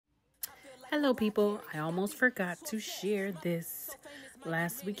Hello people, I almost forgot to share this.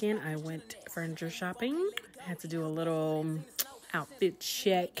 Last weekend I went furniture shopping. Had to do a little outfit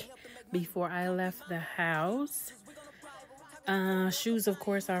check before I left the house. Shoes of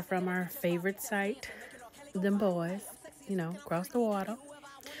course are from our favorite site, Them Boys, across the water.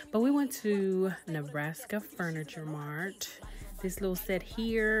 But we went to Nebraska Furniture Mart. This little set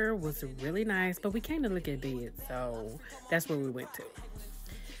here was really nice, but we came to look at beds, so that's where we went to.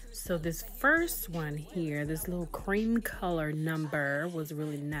 So this first one here, this little cream color number was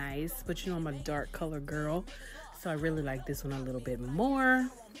really nice, but I'm a dark color girl, so I really like this one a little bit more.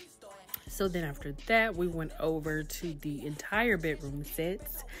 So then after that, we went over to the entire bedroom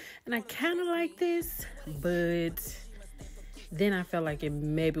sets, and I kind of like this, but then I felt like it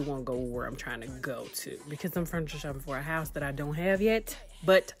maybe won't go where I'm trying to go to, because I'm furniture shopping for a house that I don't have yet,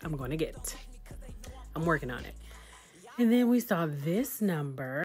 but I'm going to get. I'm working on it. And then we saw this number.